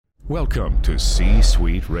Welcome to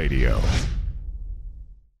C-Suite Radio.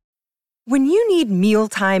 When you need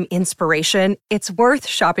mealtime inspiration, it's worth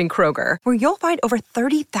shopping Kroger, where you'll find over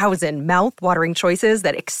 30,000 mouth-watering choices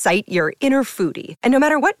that excite your inner foodie. And no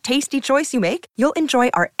matter what tasty choice you make, you'll enjoy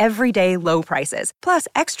our everyday low prices, plus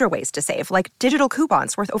extra ways to save, like digital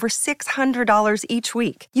coupons worth over $600 each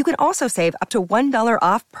week. You can also save up to $1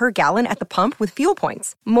 off per gallon at the pump with fuel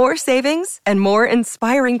points. More savings and more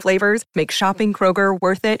inspiring flavors make shopping Kroger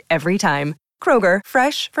worth it every time. Kroger,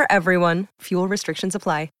 fresh for everyone. Fuel restrictions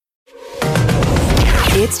apply.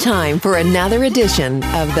 It's time for another edition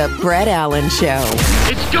of The Brett Allen Show.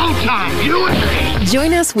 It's go time, you and me.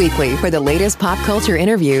 Join us weekly for the latest pop culture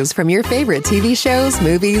interviews from your favorite TV shows,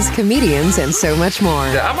 movies, comedians, and so much more.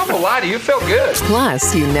 I'm not gonna lie to you, felt good.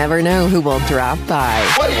 Plus, you never know who will drop by.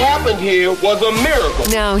 What happened here was a miracle.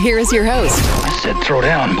 Now, here is your host. I said throw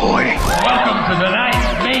down, boy. Welcome to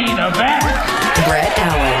tonight's main event. Brett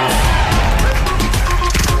Allen.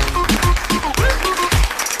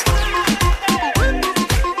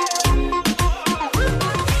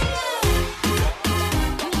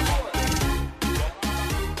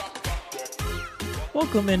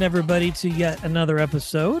 Welcome in, everybody, to yet another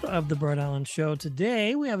episode of The Brett Allen Show.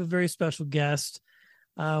 Today, we have a very special guest.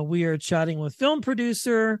 We are chatting with film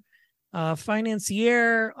producer,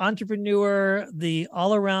 financier, entrepreneur, the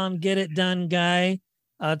all-around get-it-done guy,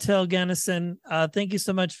 Tel Ganesan. Thank you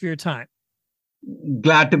so much for your time.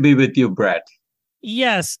 Glad to be with you, Brett.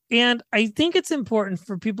 Yes, and I think it's important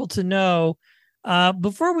for people to know,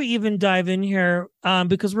 before we even dive in here,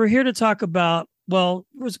 because we're here to talk about, well,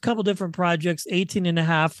 there was a couple different projects, 18 and a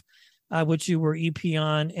half, which you were EP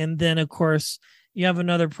on. And then, of course, you have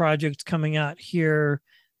another project coming out here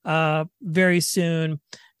very soon.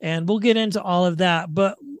 And we'll get into all of that.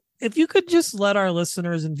 But if you could just let our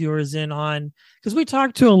listeners and viewers in on, because we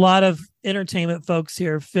talk to a lot of entertainment folks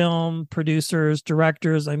here, film producers,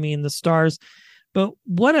 directors, the stars. But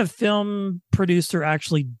what a film producer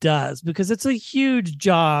actually does, because it's a huge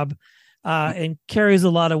job. And carries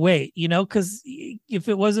a lot of weight, because if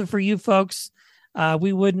it wasn't for you folks,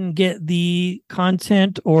 we wouldn't get the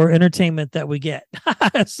content or entertainment that we get.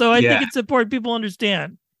 So I think it's important people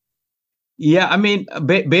understand. Yeah,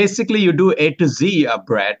 basically you do A to Z,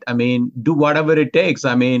 Brett. Do whatever it takes.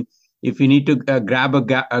 If you need to grab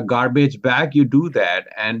a garbage bag, you do that.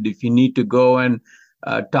 And if you need to go and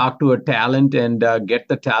talk to a talent and get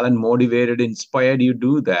the talent motivated, inspired, you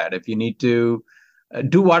do that. If you need to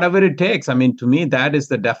do whatever it takes. To me, that is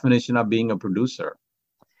the definition of being a producer.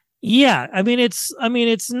 Yeah.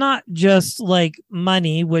 It's not just like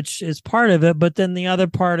money, which is part of it, but then the other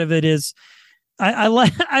part of it is, I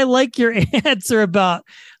like your answer about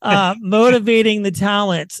motivating the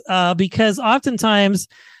talent, because oftentimes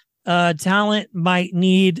talent might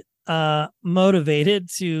need motivated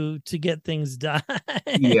to get things done.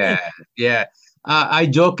 Yeah. I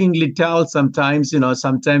jokingly tell sometimes you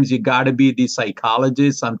got to be the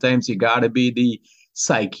psychologist, sometimes you got to be the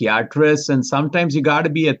psychiatrist, and sometimes you got to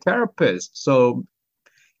be a therapist. So,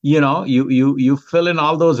 you fill in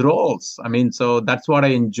all those roles. So that's what I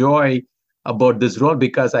enjoy about this role,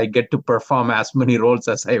 because I get to perform as many roles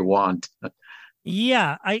as I want.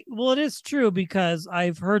 Yeah, it is true, because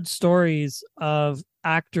I've heard stories of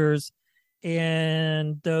actors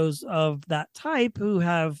and those of that type who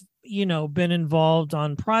have been involved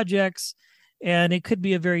on projects, and it could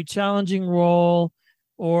be a very challenging role.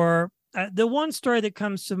 Or the one story that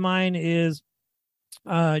comes to mind is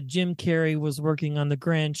Jim Carrey was working on The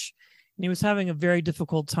Grinch, and he was having a very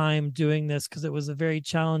difficult time doing this because it was a very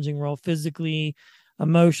challenging role, physically,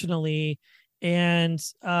 emotionally. And,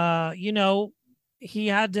 he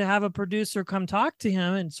had to have a producer come talk to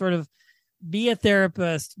him and sort of be a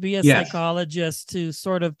therapist, be a psychologist to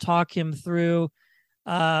sort of talk him through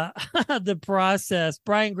the process.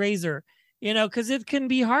 Brian Grazer, because it can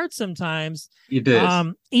be hard sometimes. It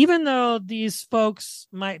is. Even though these folks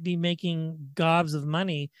might be making gobs of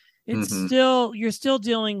money, it's you're still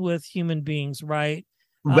dealing with human beings, right?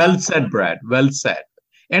 Well said, Brad. Well said.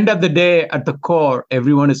 End of the day, at the core,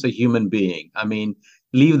 everyone is a human being.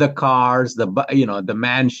 Leave the cars, the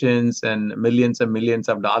mansions and millions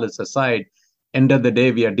of dollars aside. End of the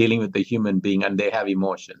day, we are dealing with a human being, and they have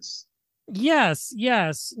emotions. Yes.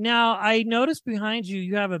 Now, I noticed behind you,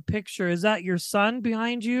 you have a picture. Is that your son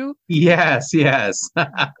behind you? Yes.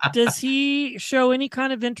 Does he show any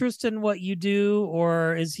kind of interest in what you do,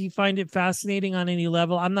 or is he find it fascinating on any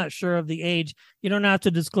level? I'm not sure of the age. You don't have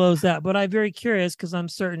to disclose that, but I'm very curious, because I'm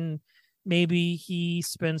certain maybe he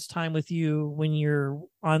spends time with you when you're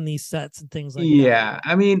on these sets and things like that. Yeah.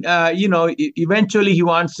 Eventually he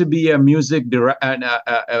wants to be a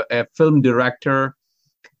film director.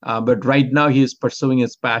 But right now he is pursuing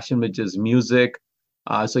his passion, which is music.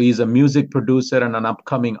 So he's a music producer and an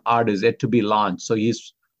upcoming artist yet to be launched. So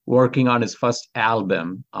he's working on his first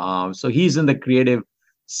album. So he's in the creative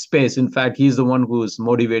space. In fact, he's the one who's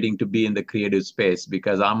motivating to be in the creative space,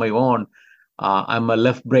 because on my own, I'm a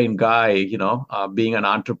left brain guy, being an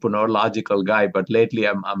entrepreneur, logical guy. But lately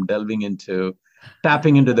I'm delving into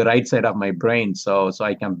tapping into the right side of my brain, so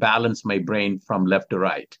I can balance my brain from left to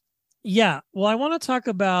right. Yeah. Well, I want to talk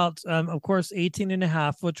about, of course, 18 and a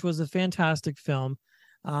half, which was a fantastic film.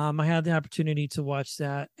 I had the opportunity to watch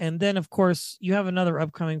that. And then, of course, you have another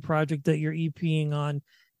upcoming project that you're EPing on,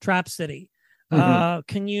 Trap City.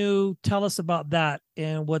 Can you tell us about that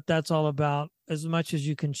and what that's all about, as much as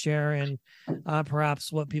you can share, and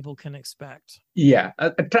perhaps what people can expect? Yeah.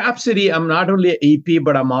 Trap City, I'm not only an EP,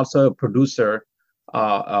 but I'm also a producer.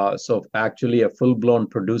 So actually a full-blown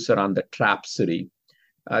producer on the Trap City.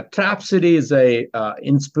 Trap City is a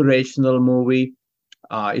inspirational movie.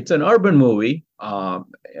 It's an urban movie.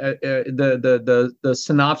 The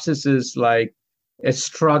synopsis is like a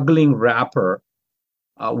struggling rapper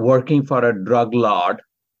working for a drug lord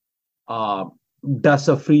does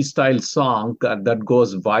a freestyle song that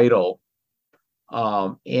goes viral,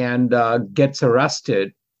 and gets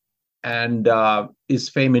arrested, and his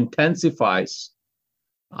fame intensifies,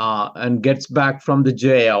 and gets back from the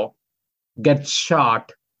jail, gets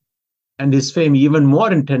shot, and his fame even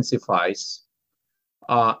more intensifies.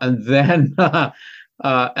 And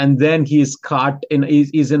then he's caught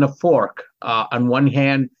he's in a fork. On one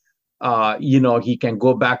hand, he can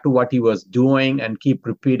go back to what he was doing and keep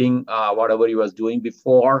repeating whatever he was doing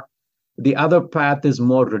before. The other path is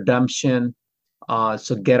more redemption.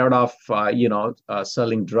 So get out of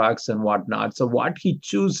selling drugs and whatnot. So what he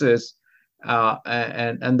chooses,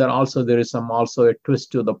 and then also there is also a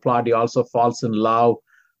twist to the plot. He also falls in love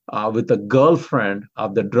with the girlfriend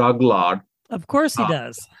of the drug lord. Of course he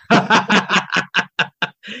does.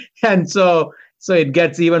 And so it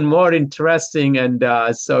gets even more interesting. And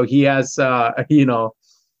so he has, a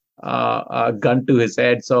gun to his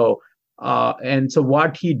head. So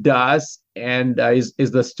what he does, and is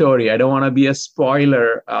the story. I don't want to be a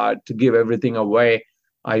spoiler to give everything away.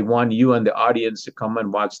 I want you and the audience to come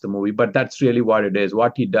and watch the movie. But that's really what it is,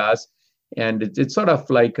 what he does. And it's sort of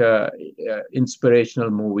like a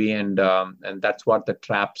inspirational movie, and that's what the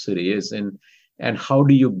Trap City is. And how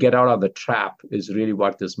do you get out of the trap is really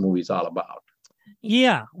what this movie is all about.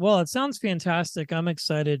 Yeah, well, it sounds fantastic. I'm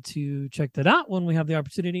excited to check that out when we have the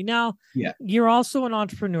opportunity. Now, yeah, you're also an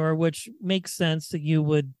entrepreneur, which makes sense that you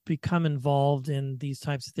would become involved in these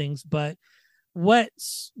types of things. But what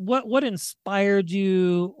inspired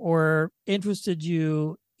you or interested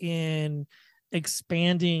you in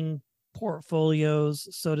expanding portfolios,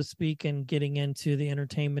 so to speak, and getting into the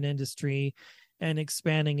entertainment industry and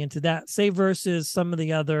expanding into that, say, versus some of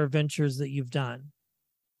the other ventures that you've done?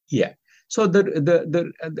 Yeah. So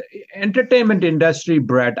the entertainment industry,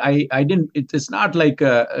 Brett, I didn't. It's not like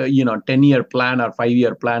a 10-year plan or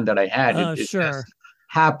 5-year plan that I had. It Sure. just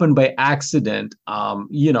happened by accident.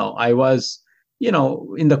 I was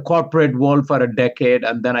in the corporate world for a decade,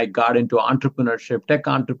 and then I got into entrepreneurship, tech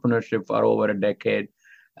entrepreneurship, for over a decade,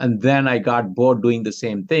 and then I got bored doing the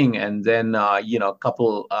same thing. And then a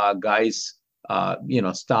couple guys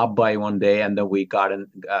stopped by one day, and then we got in.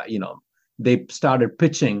 They started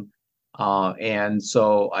pitching. And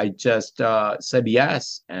so I just said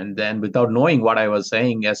yes. And then without knowing what I was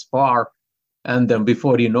saying, yes, far. And then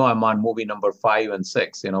before you know, I'm on movie number 5 and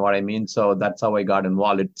 6. You know what I mean? So that's how I got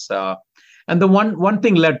involved. And the one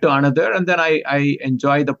thing led to another. And then I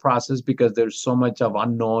enjoy the process because there's so much of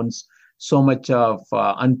unknowns, so much of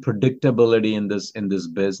unpredictability in this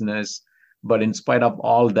business. But in spite of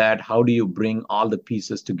all that, how do you bring all the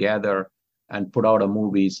pieces together and put out a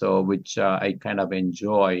movie, which I kind of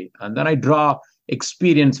enjoy. And then I draw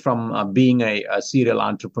experience from being a serial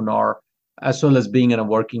entrepreneur, as well as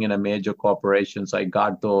working in a major corporation. So I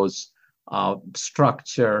got those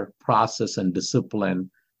structure, process, and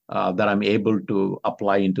discipline that I'm able to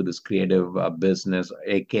apply into this creative business,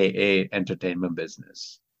 aka entertainment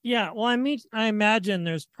business. Yeah, well, I imagine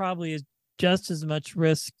there's probably just as much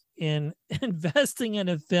risk in investing in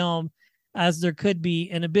a film as there could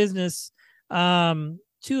be in a business.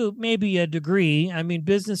 To maybe a degree. I mean,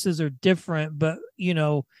 businesses are different, but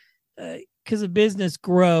because a business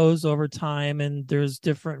grows over time and there's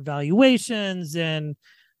different valuations and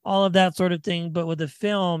all of that sort of thing. But with a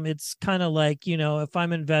film, it's kind of like, if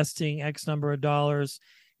I'm investing X number of dollars,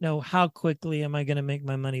 how quickly am I going to make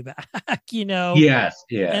my money back? Yes.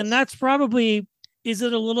 And that's probably Is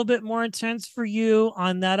it a little bit more intense for you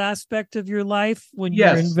on that aspect of your life when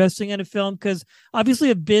Yes. you're investing in a film? Because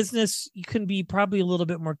obviously a business, you can be probably a little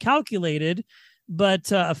bit more calculated,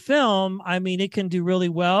 but a film, I mean, it can do really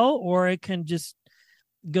well, or it can just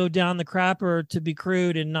go down the crapper, to be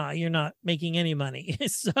crude, and you're not making any money.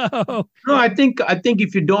 So No, I think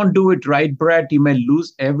if you don't do it right, Brett, you may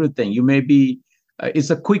lose everything. You may be. It's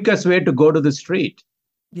the quickest way to go to the street.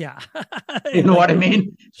 yeah. You know what I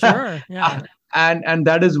mean? Sure. Yeah. And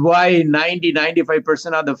that is why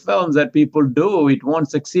 95% of the films that people do, it won't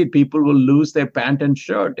succeed. People will lose their pant and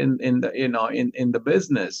shirt in the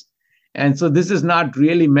business. And so this is not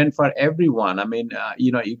really meant for everyone. I mean,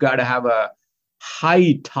 you got to have a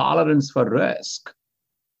high tolerance for risk.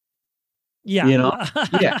 Yeah.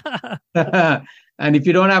 Yeah. And if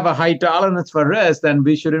you don't have a high tolerance for risk, then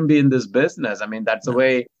we shouldn't be in this business. I mean, that's the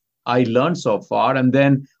way I learned so far. And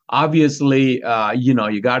then obviously,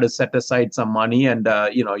 you got to set aside some money, and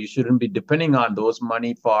you shouldn't be depending on those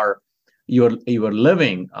money for your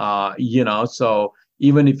living. So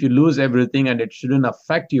even if you lose everything, and it shouldn't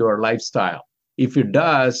affect your lifestyle. If it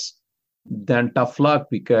does, then tough luck,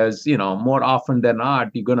 because more often than not,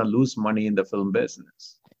 you're going to lose money in the film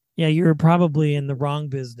business. Yeah, you're probably in the wrong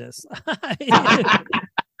business.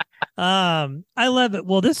 I love it.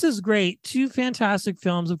 Well, this is great. 2 fantastic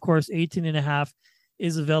films. Of course, 18½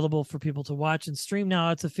 is available for people to watch and stream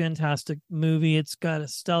now. It's a fantastic movie. It's got a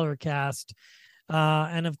stellar cast.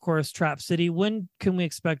 And of course, Trap City. When can we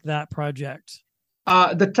expect that project?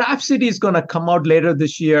 The Trap City is going to come out later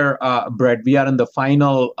this year, Brett. We are in the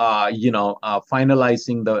final,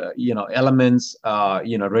 finalizing the, elements,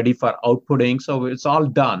 ready for outputting. So it's all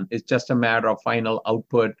done. It's just a matter of final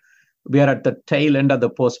output. We are at the tail end of the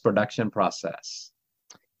post-production process.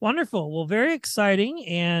 Wonderful. Well, very exciting.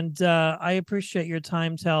 And I appreciate your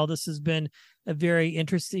time, Tel. This has been a very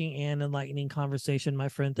interesting and enlightening conversation, my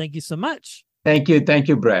friend. Thank you so much. Thank you. Thank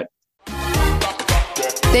you, Brett.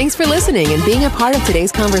 Thanks for listening and being a part of today's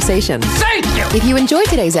conversation. Thank you! If you enjoyed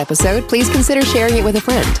today's episode, please consider sharing it with a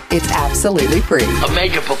friend. It's absolutely free. A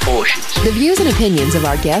major proportions. The views and opinions of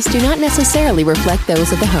our guests do not necessarily reflect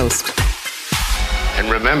those of the host. And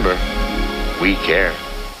remember, we care.